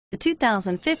The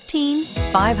 2015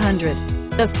 500.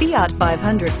 The Fiat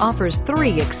 500 offers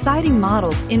 3 exciting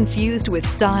models infused with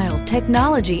style,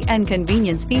 technology, and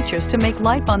convenience features to make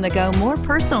life on the go more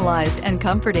personalized and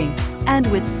comforting. And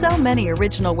with so many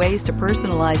original ways to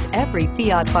personalize every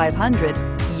Fiat 500,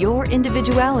 your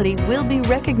individuality will be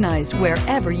recognized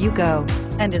wherever you go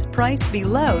and is priced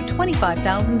below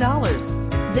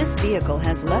 $25,000. This vehicle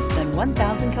has less than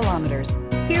 1,000 kilometers.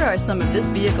 Here are some of this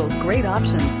vehicle's great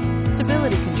options: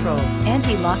 stability control,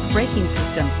 anti-lock braking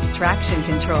system, traction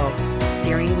control,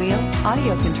 steering wheel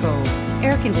audio controls,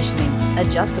 air conditioning,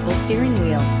 adjustable steering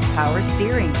wheel, power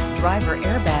steering, driver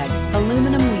airbag,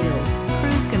 aluminum wheels,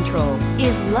 cruise control.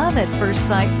 Is love at first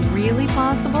sight really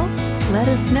possible? Let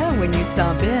us know when you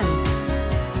stop in.